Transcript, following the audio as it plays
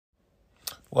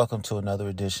Welcome to another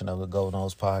edition of the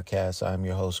Noles podcast. I'm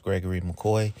your host, Gregory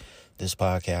McCoy. This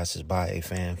podcast is by a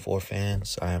fan for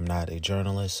fans. I am not a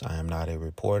journalist. I am not a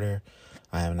reporter.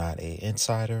 I am not an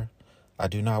insider. I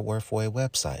do not work for a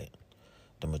website.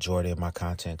 The majority of my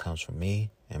content comes from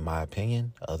me. In my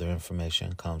opinion, other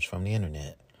information comes from the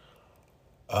internet.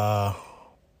 I'm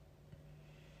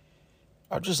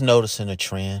just noticing a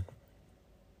trend.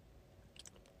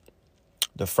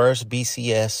 The first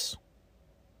BCS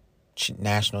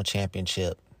national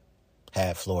championship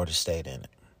had Florida State in it.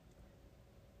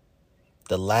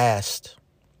 The last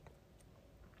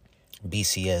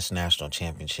BCS national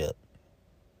championship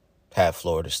had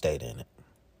Florida State in it.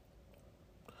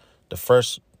 The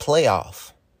first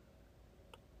playoff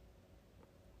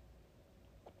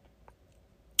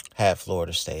had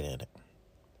Florida State in it.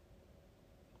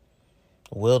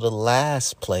 Will the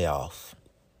last playoff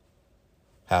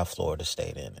have Florida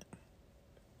State in it?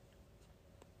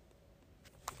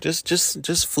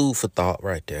 Just food for thought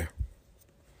right there.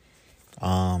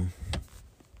 I've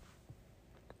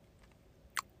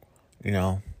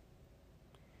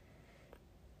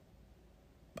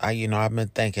been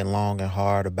thinking long and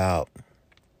hard about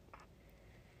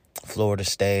Florida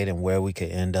State and where we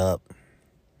could end up,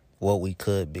 what we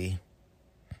could be.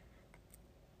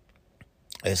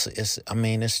 It's just,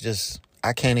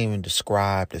 I can't even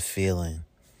describe the feeling,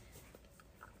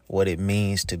 what it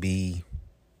means to be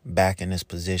back in this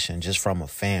position just from a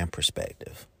fan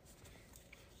perspective,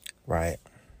 right?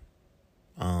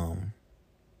 I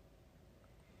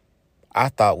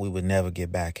thought we would never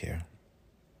get back here.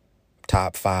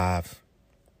 Top 5,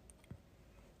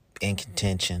 in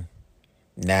contention,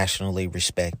 nationally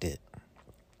respected.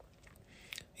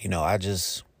 You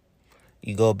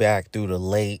go back through the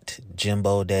late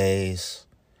Jimbo days,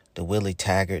 the Willie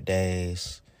Taggart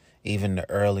days, even the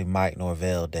early Mike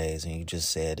Norvell days, and you just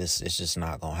said it's just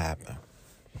not going to happen.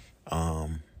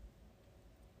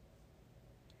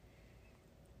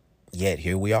 Yet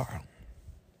here we are.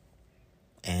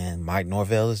 And Mike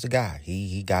Norvell is the guy.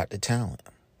 He got the talent.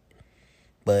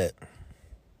 But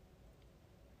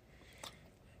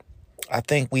I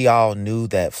think we all knew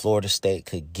that Florida State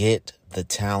could get the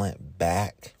talent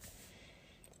back.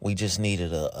 We just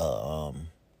needed a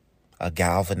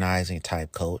galvanizing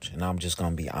type coach. And I'm just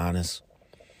going to be honest.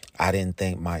 I didn't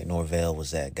think Mike Norvell was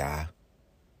that guy.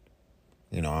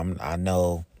 I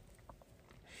know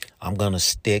I'm going to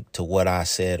stick to what I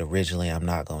said originally. I'm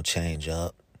not going to change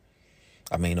up.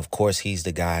 I mean, of course, he's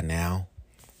the guy now,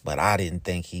 but I didn't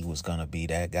think he was going to be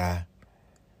that guy.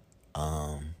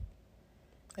 And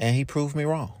he proved me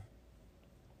wrong.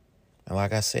 And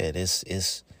like I said,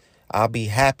 I'll be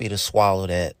happy to swallow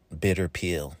that bitter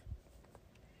pill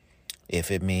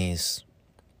if it means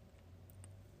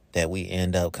that we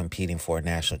end up competing for a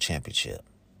national championship.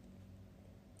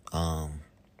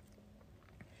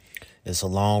 It's a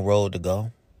long road to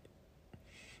go.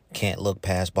 Can't look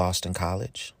past Boston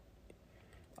College.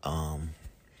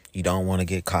 You don't want to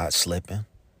get caught slipping.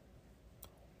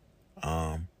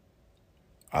 I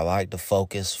like the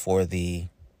focus for the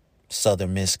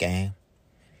Southern Miss game.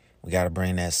 We got to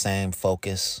bring that same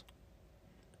focus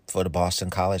for the Boston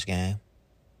College game.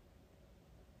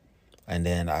 And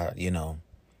then, I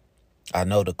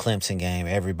know the Clemson game,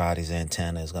 everybody's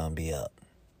antenna is going to be up.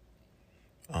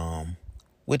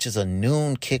 Which is a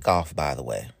noon kickoff, by the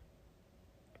way.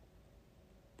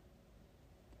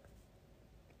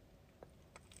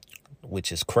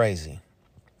 Which is crazy.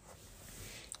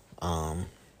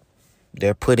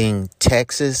 They're putting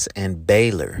Texas and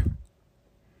Baylor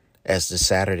as the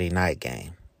Saturday night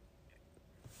game,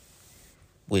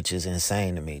 which is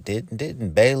insane to me.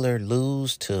 Didn't Baylor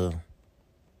lose to?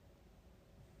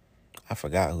 I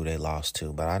forgot who they lost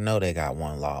to, but I know they got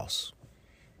one loss.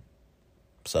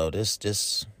 So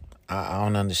I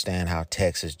don't understand how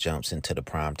Texas jumps into the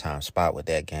primetime spot with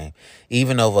that game,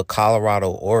 even over Colorado,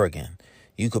 Oregon.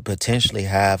 You could potentially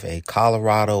have a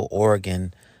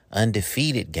Colorado-Oregon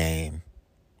undefeated game.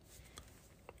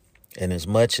 And as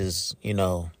much as,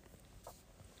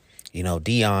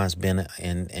 Deion's been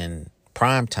in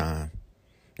prime time,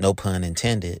 no pun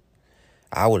intended,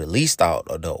 I would at least thought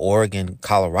the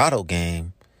Oregon-Colorado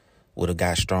game would have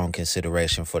got strong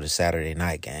consideration for the Saturday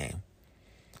night game.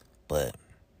 But,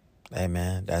 hey,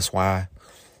 man, that's why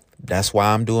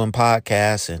I'm doing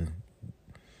podcasts and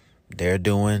they're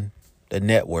doing the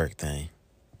network thing.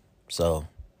 So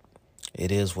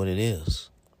it is what it is.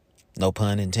 No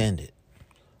pun intended.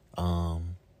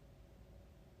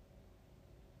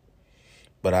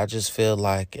 But I just feel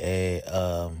like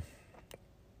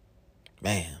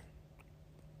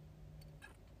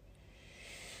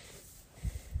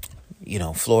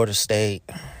Florida State,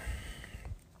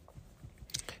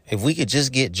 If we could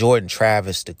just get Jordan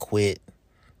Travis to quit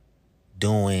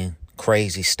doing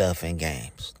crazy stuff in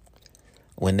games.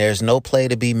 When there's no play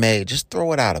to be made, just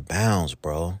throw it out of bounds,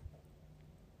 bro.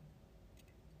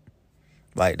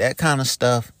 Like that kind of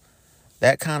stuff,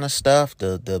 the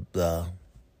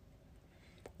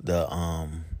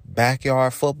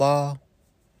backyard football,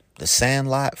 the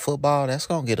sandlot football, that's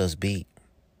gonna get us beat.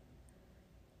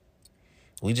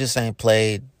 We just ain't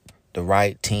played the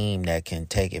right team that can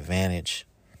take advantage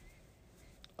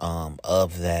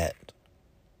of that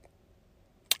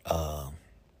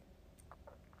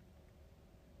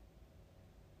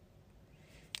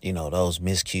those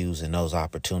miscues and those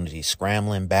opportunities.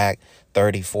 Scrambling back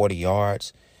 30, 40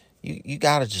 yards, you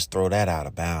got to just throw that out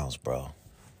of bounds, bro.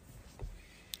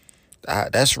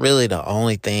 That's really the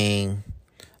only thing.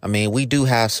 I mean, we do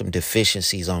have some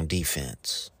deficiencies on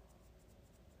defense.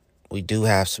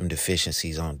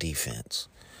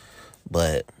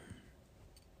 But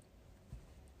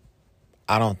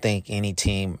I don't think any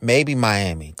team, maybe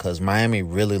Miami, because Miami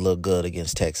really looked good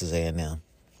against Texas A&M.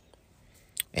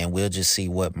 And we'll just see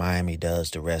what Miami does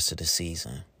the rest of the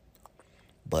season.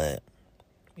 But,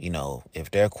 if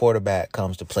their quarterback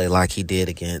comes to play like he did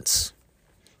against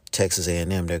Texas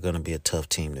A&M, they're going to be a tough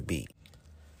team to beat.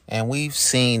 And we've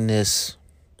seen this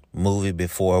movie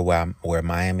before where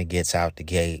Miami gets out the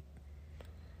gate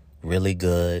really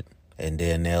good, and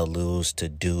then they'll lose to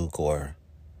Duke or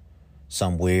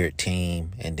some weird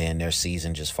team, and then their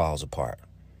season just falls apart.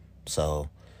 So,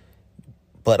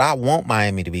 but I want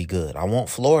Miami to be good. I want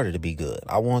Florida to be good.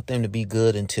 I want them to be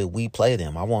good until we play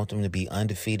them. I want them to be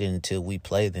undefeated until we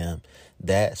play them.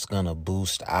 That's going to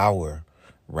boost our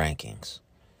rankings.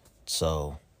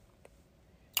 So,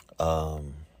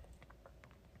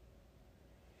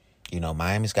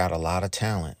 Miami's got a lot of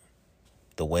talent.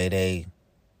 The way they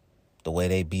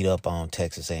beat up on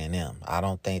Texas A&M, I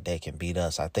don't think they can beat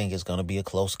us. I think it's going to be a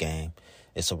close game.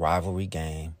 It's a rivalry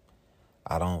game.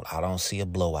 I don't see a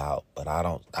blowout, but I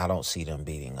don't see them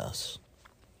beating us.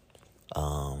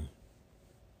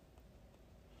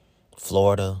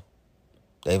 Florida,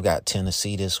 they've got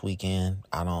Tennessee this weekend.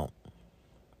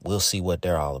 We'll see what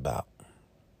they're all about.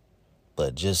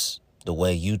 But just the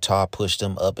way Utah pushed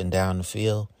them up and down the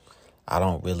field, I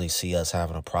don't really see us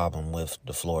having a problem with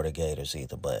the Florida Gators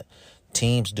either. But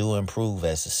teams do improve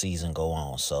as the season go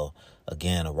on. So,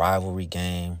 again, a rivalry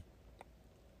game.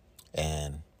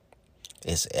 And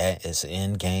it's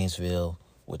in Gainesville,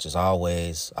 which is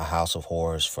always a house of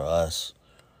horrors for us.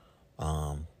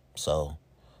 So,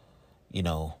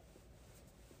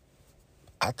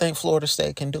 I think Florida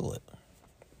State can do it.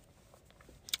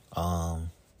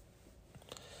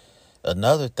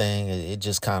 Another thing, it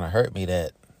just kind of hurt me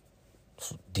that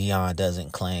Deion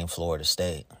doesn't claim Florida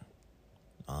State.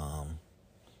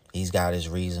 He's got his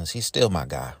reasons. He's still my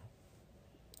guy.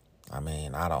 I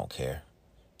mean, I don't care.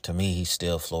 To me, he's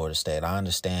still Florida State. I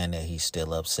understand that he's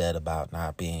still upset about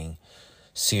not being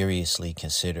seriously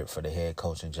considered for the head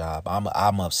coaching job.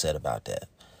 I'm upset about that.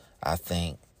 I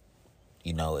think,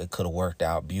 it could have worked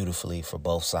out beautifully for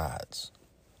both sides.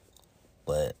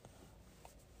 But,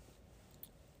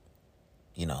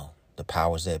 the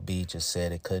powers that be just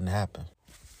said it couldn't happen.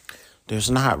 There's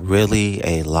not really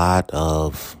a lot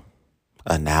of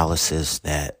analysis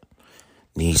that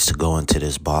needs to go into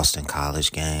this Boston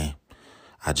College game.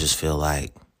 I just feel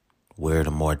like we're the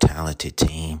more talented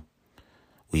team.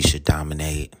 We should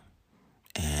dominate.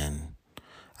 And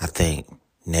I think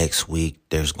next week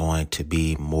there's going to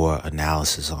be more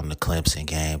analysis on the Clemson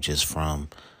game just from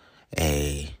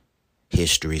a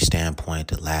history standpoint,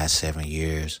 the last 7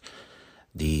 years,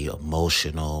 the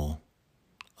emotional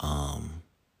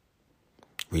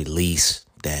release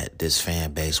that this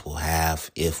fan base will have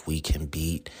if we can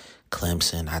beat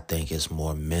Clemson. I think it's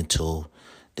more mental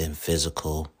than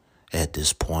physical at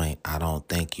this point. I don't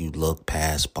think you look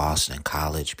past Boston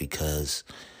College because,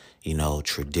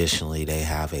 traditionally they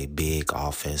have a big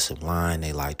offensive line.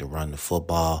 They like to run the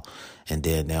football, and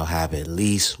then they'll have at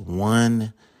least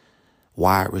one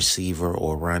wide receiver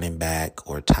or running back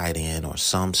or tight end or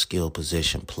some skill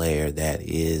position player that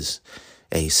is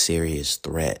a serious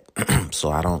threat. So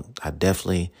I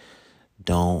definitely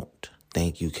don't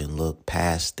think you can look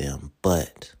past them,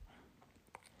 but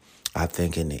I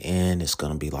think in the end it's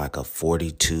going to be like a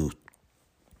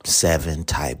 42-7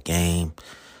 type game.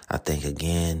 I think,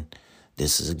 again,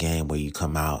 this is a game where you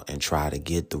come out and try to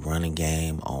get the running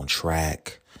game on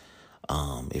track.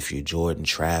 If you're Jordan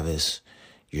Travis,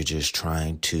 you're just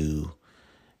trying to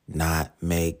not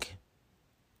make,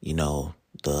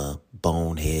 the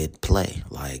bonehead play.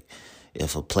 Like,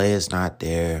 if a play is not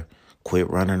there, quit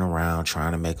running around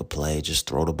trying to make a play. Just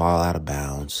throw the ball out of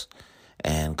bounds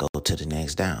and go to the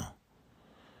next down.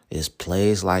 It's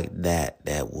plays like that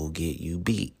that will get you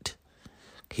beat.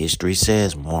 History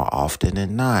says more often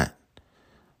than not,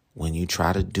 when you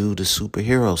try to do the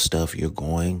superhero stuff, you're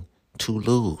going to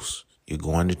lose. You're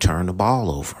going to turn the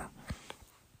ball over.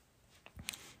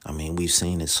 I mean, we've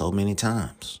seen it so many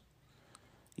times.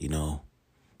 You know,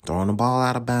 throwing the ball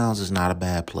out of bounds is not a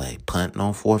bad play. Punting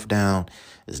on fourth down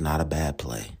is not a bad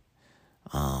play.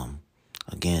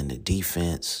 Again, the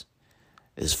defense,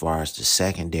 as far as the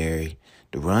secondary,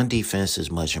 the run defense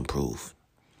is much improved.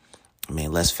 I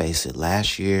mean, let's face it,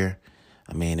 last year,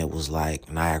 it was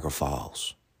like Niagara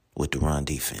Falls with the run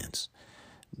defense.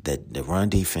 The run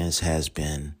defense has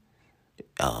been,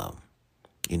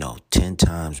 10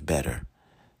 times better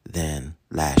than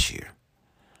last year.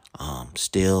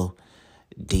 Still,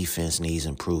 defense needs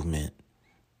improvement.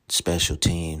 Special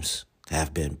teams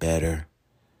have been better.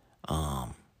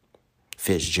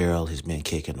 Fitzgerald has been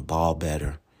kicking the ball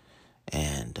better.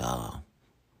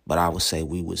 But I would say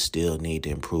we would still need to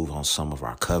improve on some of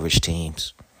our coverage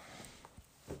teams.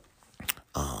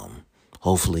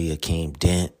 Hopefully Akeem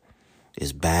Dent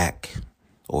is back,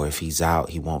 or if he's out,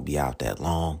 he won't be out that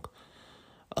long.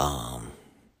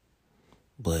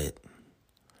 But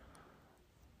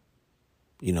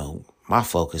my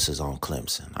focus is on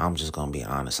Clemson. I'm just going to be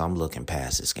honest. I'm looking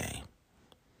past this game.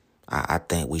 I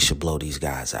think we should blow these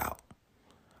guys out.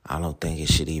 I don't think it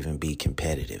should even be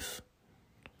competitive.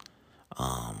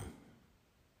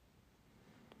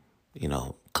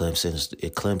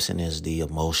 Clemson is the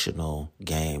emotional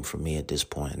game for me at this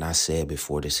point. And I said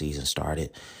before the season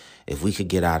started, if we could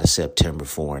get out of September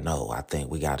 4-0, I think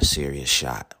we got a serious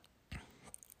shot.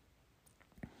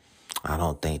 I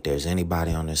don't think there's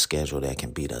anybody on this schedule that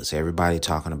can beat us. Everybody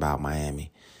talking about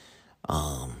Miami.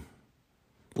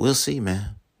 We'll see,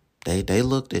 man. They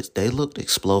looked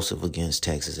explosive against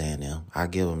Texas A&M. I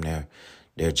give them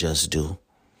their just due.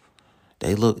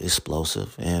 They look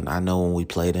explosive, and I know when we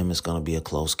play them, it's going to be a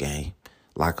close game,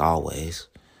 like always.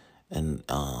 And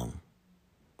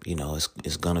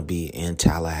it's going to be in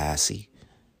Tallahassee,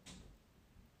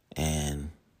 and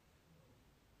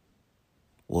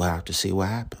we'll have to see what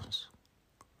happens.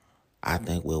 I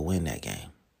think we'll win that game.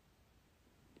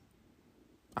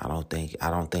 I don't think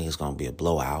it's going to be a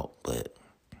blowout, but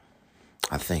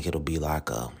I think it'll be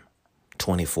like a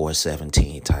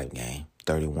 24-17 type game,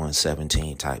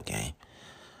 31-17 type game.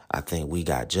 I think we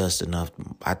got just enough.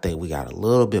 I think we got a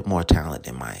little bit more talent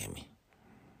than Miami.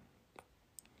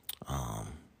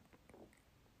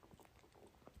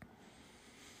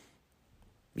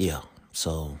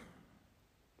 So,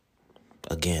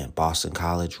 again, Boston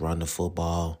College, run the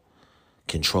football,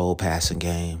 control passing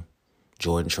game.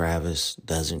 Jordan Travis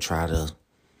doesn't try to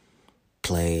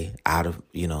play out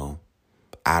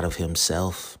of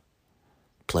himself,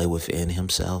 play within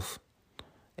himself.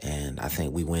 And I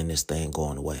think we win this thing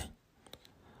going away.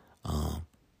 The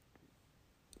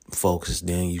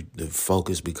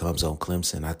focus becomes on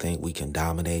Clemson. I think we can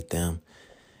dominate them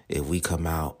if we come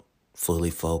out fully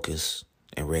focused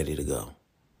and ready to go.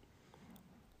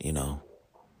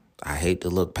 I hate to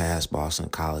look past Boston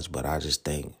College, but I just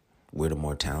think we're the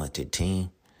more talented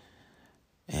team.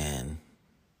 And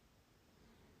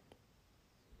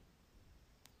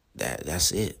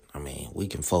that's it. We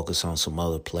can focus on some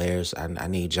other players. I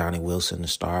need Johnny Wilson to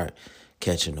start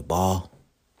catching the ball.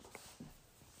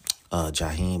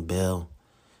 Jaheim Bell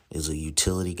is a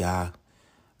utility guy.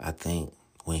 I think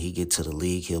when he gets to the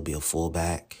league, he'll be a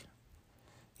fullback.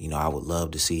 I would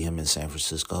love to see him in San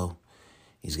Francisco.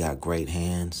 He's got great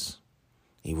hands.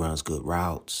 He runs good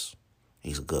routes.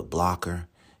 He's a good blocker.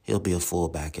 He'll be a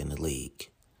fullback in the league.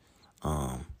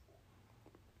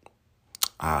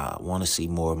 I want to see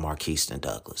more of Marquise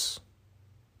Douglas.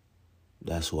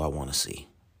 That's who I want to see.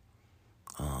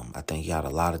 I think he got a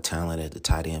lot of talent at the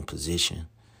tight end position.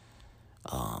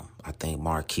 I think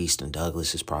Marquise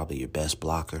Douglas is probably your best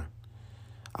blocker.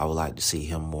 I would like to see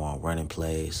him more on running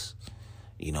plays.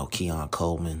 Keon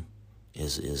Coleman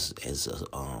is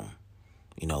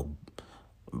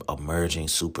emerging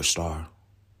superstar.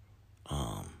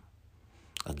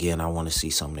 Again, I want to see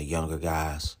some of the younger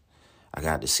guys. I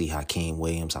got to see Hakeem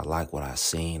Williams. I like what I've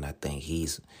seen. I think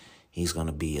he's going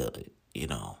to be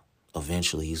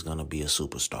eventually he's going to be a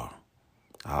superstar.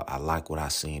 I like what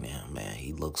I've seen in him, man.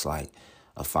 He looks like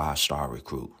a 5-star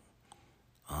recruit.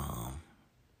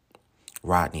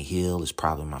 Rodney Hill is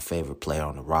probably my favorite player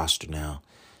on the roster now.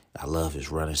 I love his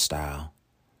running style.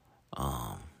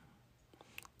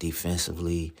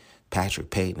 Defensively, Patrick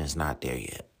Payton is not there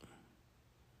yet,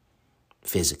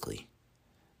 physically.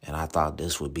 And I thought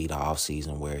this would be the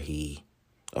offseason where he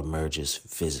emerges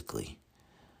physically.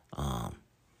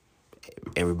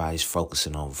 everybody's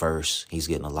focusing on Verse. He's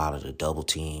getting a lot of the double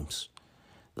teams.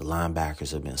 The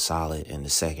linebackers have been solid, and the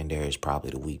secondary is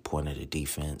probably the weak point of the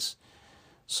defense.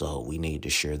 So we need to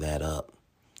shore that up.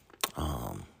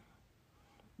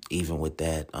 Even with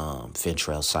that,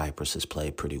 Fentrell Cypress has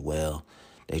played pretty well.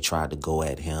 They tried to go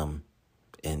at him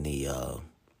in the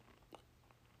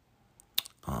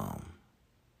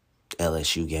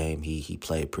LSU game. He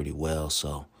played pretty well.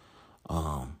 So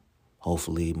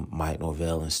hopefully Mike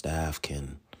Norvell and staff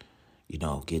can,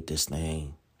 get this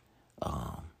thing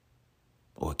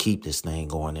or keep this thing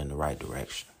going in the right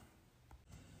direction.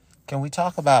 Can we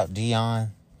talk about Deion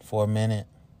for a minute?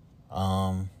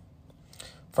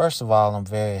 First of all, I'm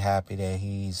very happy that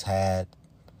he's had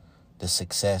the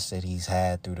success that he's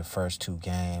had through the first two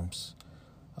games.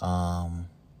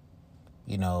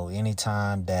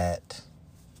 Anytime that,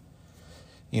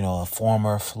 a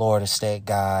former Florida State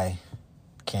guy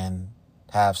can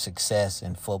have success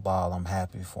in football, I'm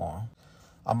happy for him.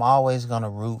 I'm always going to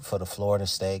root for the Florida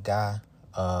State guy.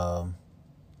 So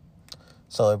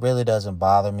it really doesn't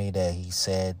bother me that he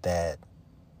said that,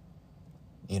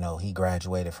 he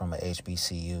graduated from a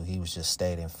HBCU. He was just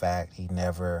stating fact. He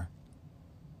never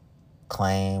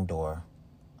claimed or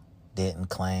didn't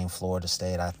claim Florida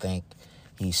State. I think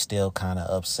he's still kind of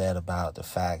upset about the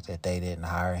fact that they didn't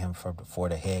hire him for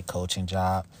the head coaching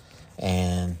job.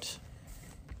 And,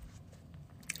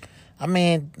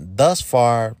 thus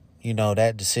far,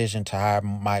 that decision to hire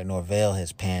Mike Norvell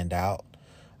has panned out.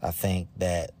 I think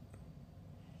that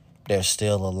there's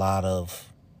still a lot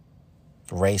of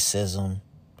racism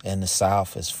in the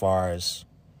South as far as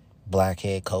black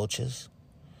head coaches,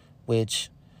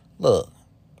 which, look,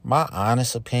 my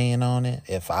honest opinion on it,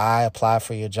 if I apply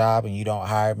for your job and you don't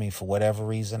hire me for whatever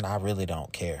reason, I really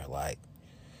don't care.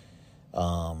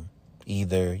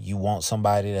 Either you want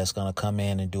somebody that's going to come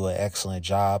in and do an excellent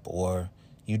job or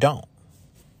you don't.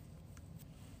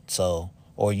 So,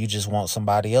 or you just want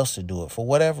somebody else to do it for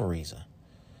whatever reason.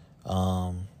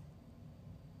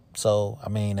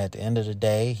 At the end of the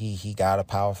day, he got a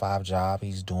Power 5 job.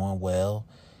 He's doing well.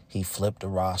 He flipped the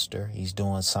roster. He's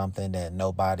doing something that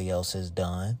nobody else has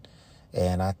done.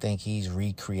 And I think he's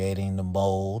recreating the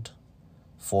mold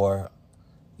for,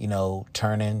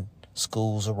 turning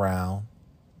schools around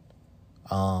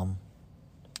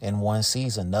in one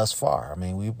season thus far.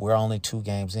 We're only 2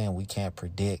 games in. We can't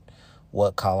predict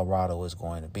what Colorado is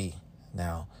going to be.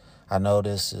 Now, I know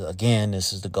this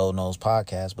is the Go Noles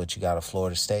podcast, but you got a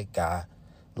Florida State guy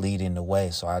leading the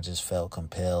way, so I just felt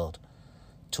compelled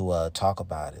to talk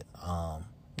about it.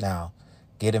 Now,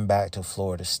 getting back to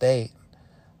Florida State,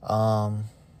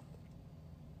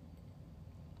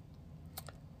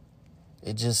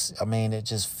 it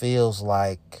just feels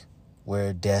like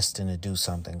we're destined to do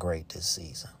something great this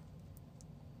season.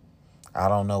 I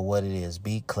don't know what it is.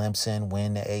 Beat Clemson,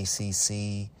 win the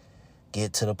ACC,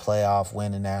 get to the playoff,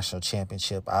 win the national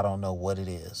championship. I don't know what it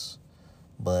is,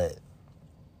 but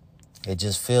it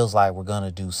just feels like we're going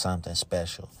to do something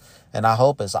special. And I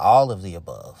hope it's all of the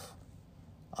above.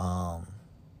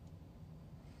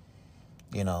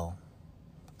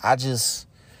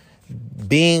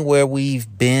 Being where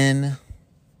we've been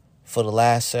for the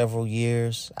last several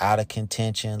years, out of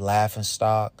contention,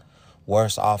 laughingstock,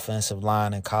 worst offensive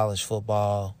line in college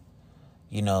football,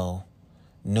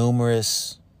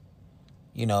 numerous,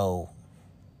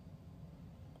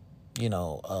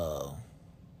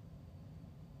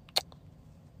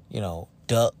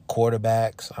 duck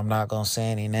quarterbacks. I'm not going to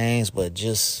say any names, but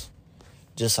just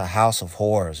a house of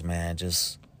horrors, man.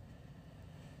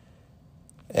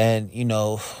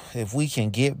 If we can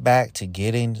get back to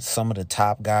getting some of the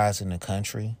top guys in the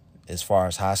country as far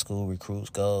as high school recruits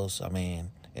goes,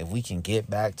 if we can get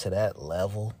back to that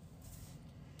level,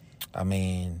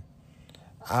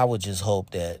 I would just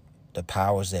hope that the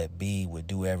powers that be would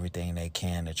do everything they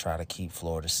can to try to keep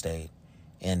Florida State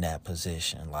in that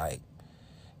position.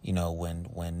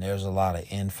 When there's a lot of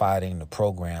infighting, the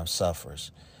program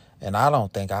suffers. And I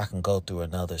don't think I can go through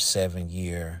another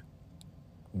 7-year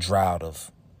drought of,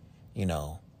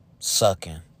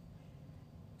 sucking,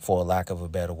 for lack of a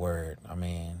better word.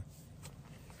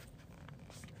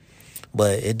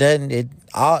 But it doesn't,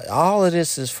 all of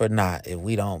this is for naught if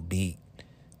we don't beat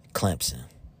Clemson.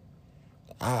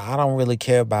 I don't really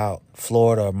care about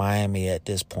Florida or Miami at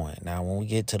this point. Now, when we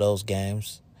get to those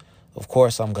games, of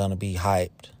course I'm going to be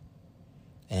hyped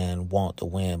and want to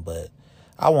win, but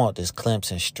I want this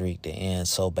Clemson streak to end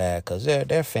so bad because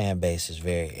their fan base is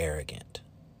very arrogant.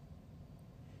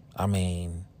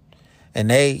 And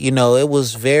they, it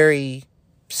was very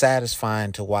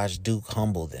satisfying to watch Duke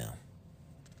humble them.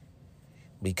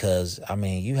 Because,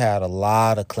 you had a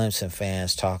lot of Clemson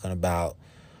fans talking about,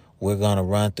 we're going to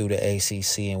run through the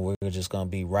ACC and we're just going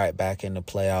to be right back in the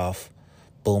playoff.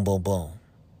 Boom, boom, boom.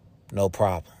 No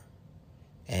problem.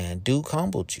 And Duke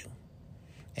humbled you.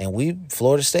 And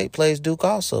Florida State plays Duke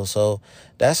also. So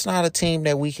that's not a team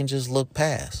that we can just look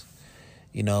past.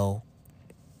 You know,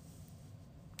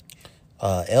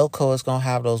 Elko is going to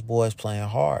have those boys playing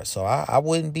hard. So I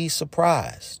wouldn't be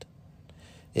surprised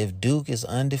if Duke is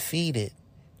undefeated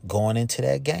going into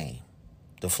that game,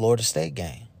 the Florida State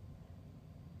game.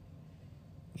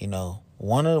 You know,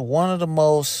 one of the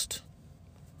most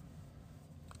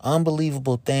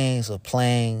unbelievable things of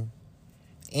playing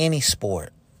any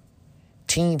sport,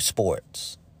 team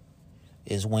sports,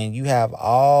 is when you have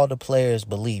all the players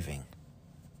believing,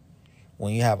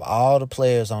 when you have all the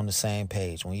players on the same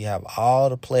page, when you have all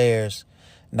the players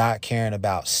not caring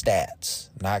about stats,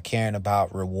 not caring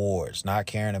about rewards, not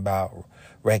caring about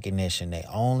recognition. They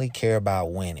only care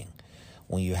about winning.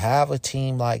 When you have a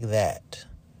team like that,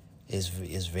 it's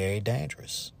very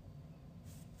dangerous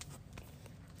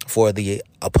for the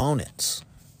opponents.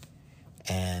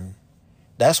 And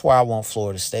that's where I want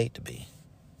Florida State to be.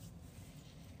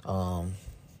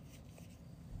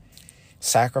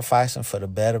 Sacrificing for the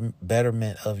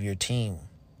betterment of your team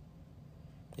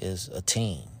is a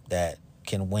team that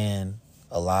can win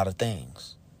a lot of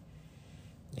things,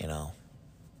 you know.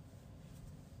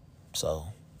 So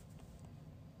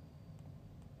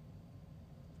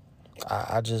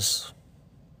I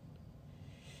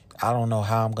don't know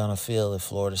how I'm going to feel if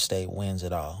Florida State wins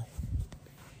it all.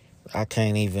 I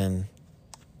can't even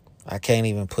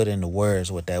put into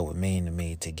words what that would mean to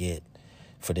me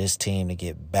for this team to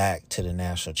get back to the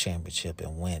national championship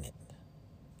and win it.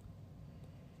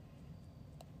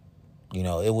 You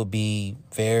know, it would be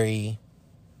very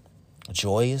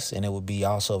joyous and it would be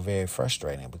also very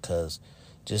frustrating, because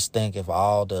just think if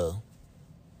all the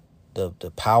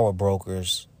power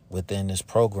brokers within this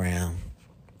program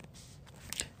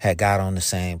had got on the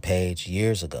same page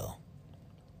years ago.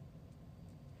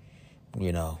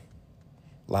 You know,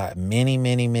 like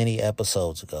many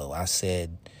episodes ago, I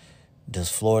said, does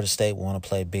Florida State want to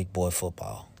play big boy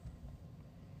football?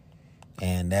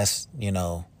 And that's, you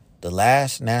know, the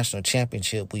last national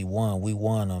championship we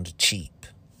won on the cheap.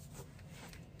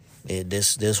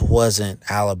 This wasn't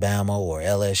Alabama or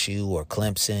LSU or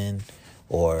Clemson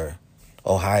or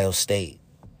Ohio State.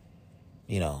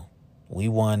 You know, we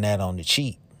won that on the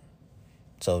cheap.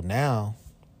 So now,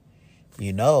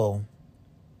 you know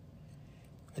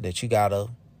that you gotta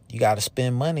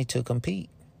spend money to compete,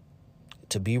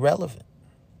 to be relevant.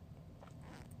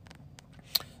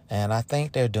 And I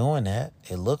think they're doing that.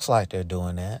 It looks like they're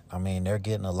doing that. I mean, they're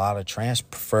getting a lot of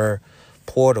transfer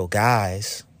portal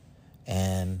guys.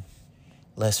 And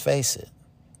let's face it,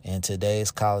 in today's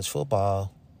college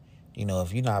football, you know,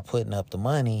 if you're not putting up the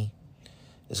money,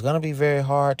 it's going to be very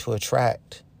hard to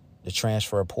attract the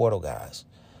transfer portal guys.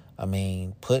 I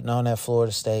mean, putting on that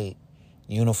Florida State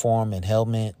uniform and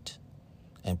helmet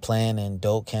and playing in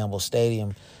Doak Campbell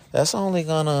Stadium, that's only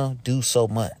going to do so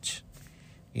much.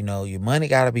 You know, your money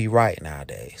got to be right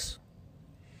nowadays.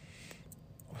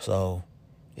 So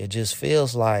it just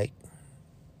feels like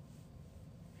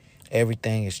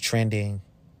everything is trending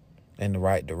in the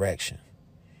right direction.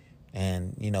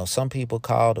 And, you know, some people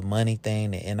call the money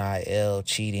thing, the NIL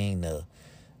cheating, the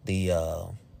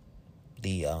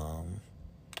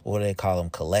what do they call them,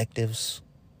 collectives.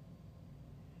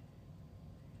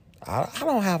 I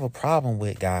don't have a problem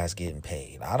with guys getting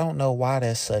paid. I don't know why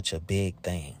that's such a big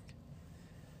thing.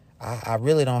 I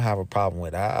really don't have a problem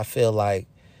with it. I feel like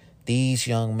these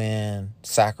young men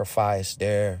sacrifice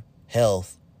their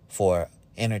health for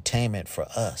entertainment for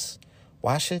us.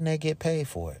 Why shouldn't they get paid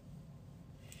for it?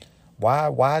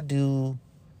 Why do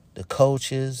the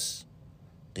coaches,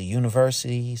 the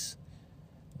universities,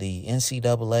 the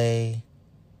NCAA,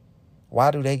 why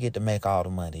do they get to make all the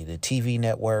money? The TV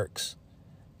networks,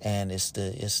 and it's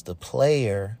the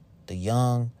player, the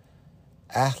young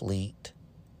athlete,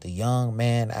 the young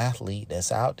man athlete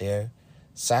that's out there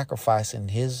sacrificing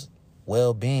his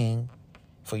well-being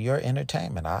for your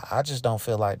entertainment. I just don't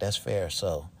feel like that's fair.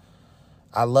 So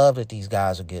I love that these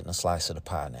guys are getting a slice of the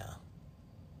pie now.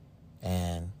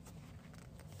 And,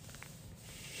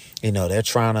 you know, they're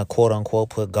trying to, quote unquote,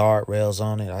 put guardrails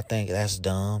on it. I think that's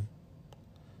dumb.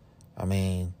 I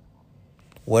mean,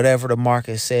 whatever the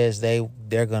market says they're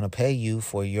going to pay you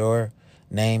for your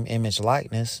name, image,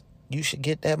 likeness, you should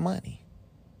get that money.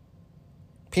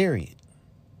 Period.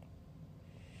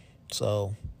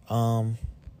 So, I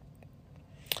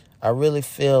really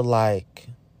feel like,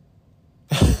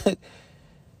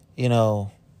 you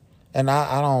know, and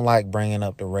I don't like bringing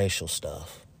up the racial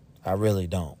stuff. I really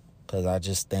don't. Because I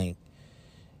just think,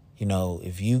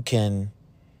 If you can,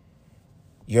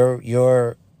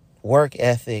 your work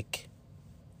ethic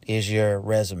is your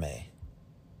resume.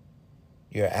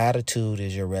 Your attitude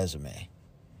is your resume,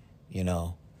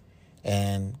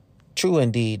 And true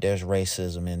indeed, there's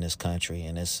racism in this country,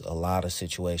 and it's a lot of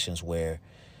situations where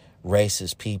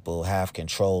racist people have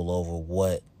control over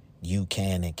what you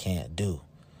can and can't do.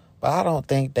 But I don't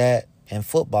think that in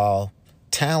football,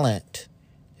 talent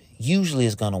usually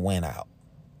is going to win out.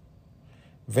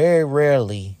 Very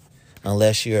rarely,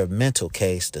 unless you're a mental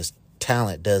case, the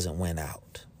talent doesn't win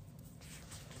out.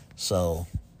 So,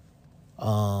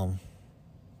 I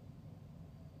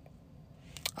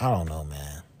don't know,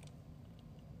 man.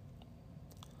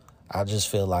 I just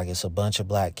feel like it's a bunch of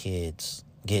black kids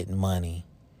getting money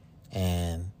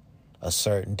and a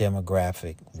certain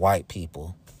demographic, white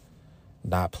people,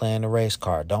 not playing the race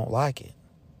card, don't like it.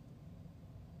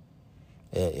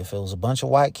 If it was a bunch of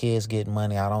white kids getting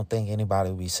money, I don't think anybody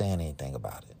would be saying anything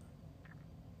about it.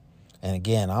 And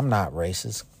again, I'm not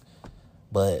racist,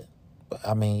 but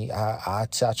I mean, I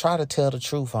try to tell the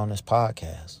truth on this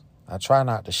podcast. I try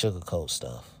not to sugarcoat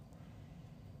stuff.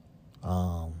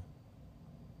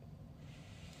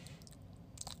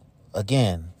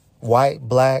 Again, white,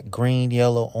 black, green,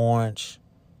 yellow, orange.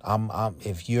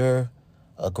 If you're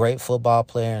a great football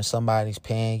player and somebody's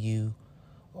paying you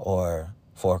or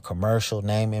for a commercial,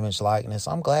 name, image, likeness,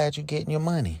 I'm glad you're getting your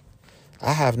money.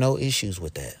 I have no issues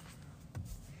with that.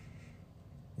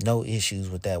 No issues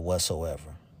with that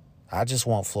whatsoever. I just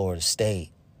want Florida State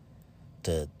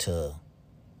to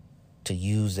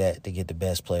use that to get the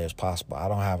best players possible. I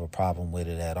don't have a problem with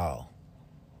it at all.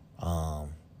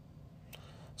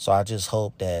 So I just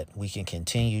hope that we can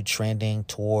continue trending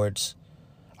towards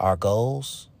our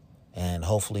goals and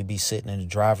hopefully be sitting in the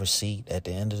driver's seat at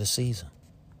the end of the season.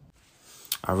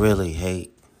 I really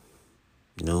hate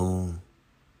noon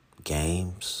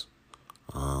games.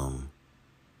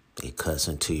 It cuts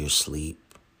into your sleep.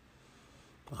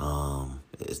 I'm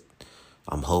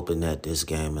hoping that this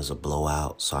game is a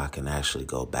blowout so I can actually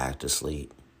go back to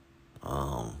sleep.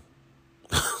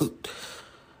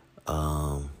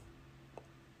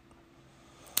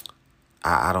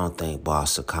 I don't think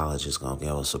Boston College is going to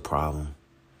give us a problem.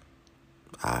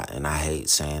 And I hate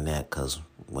saying that because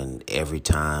every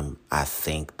time I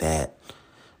think that,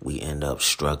 we end up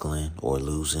struggling or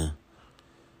losing.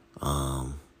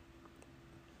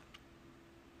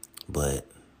 But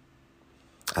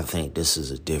I think this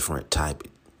is a different type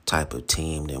of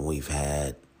team than we've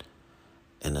had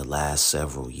in the last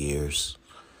several years.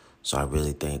 So I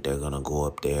really think they're going to go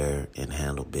up there and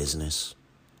handle business.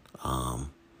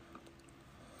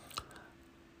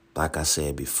 Like I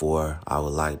said before, I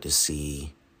would like to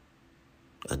see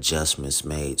adjustments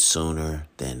made sooner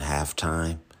than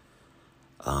halftime.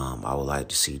 I would like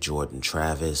to see Jordan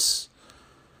Travis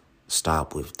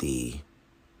stop with the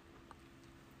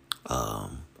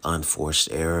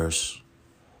unforced errors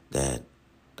that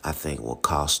I think will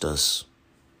cost us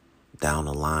down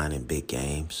the line in big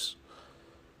games.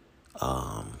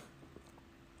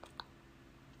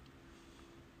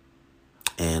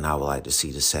 And I would like to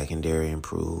see the secondary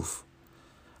improve.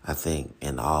 I think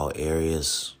in all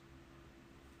areas,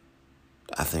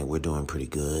 I think we're doing pretty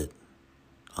good.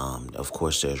 Of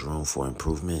course, there's room for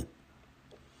improvement.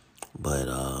 But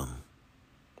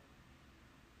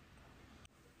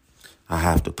I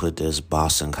have to put this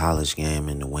Boston College game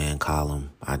in the win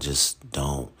column. I just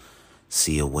don't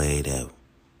see a way that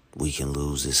we can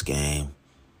lose this game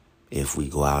if we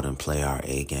go out and play our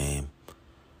A game.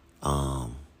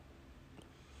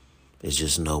 There's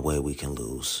just no way we can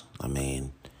lose. I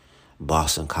mean,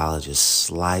 Boston College is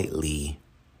slightly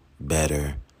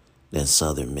better than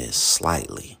Southern Miss,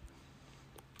 slightly.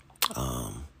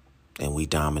 And we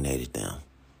dominated them.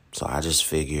 So I just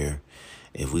figure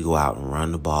if we go out and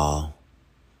run the ball,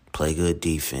 play good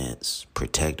defense,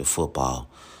 protect the football,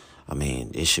 I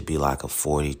mean, it should be like a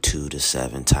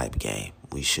 42-7 type game.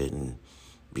 We shouldn't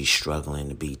be struggling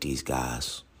to beat these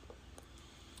guys.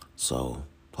 So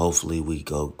hopefully we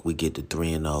get to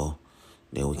 3-0,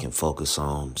 then we can focus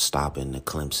on stopping the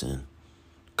Clemson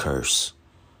curse.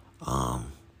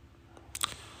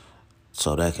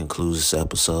 So that concludes this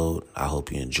episode. I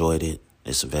hope you enjoyed it.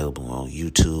 It's available on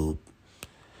YouTube.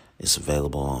 It's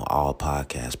available on all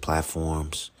podcast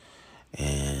platforms.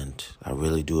 And I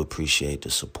really do appreciate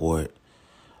the support.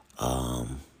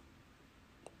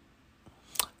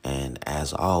 And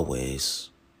as always,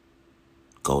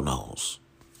 go Noles.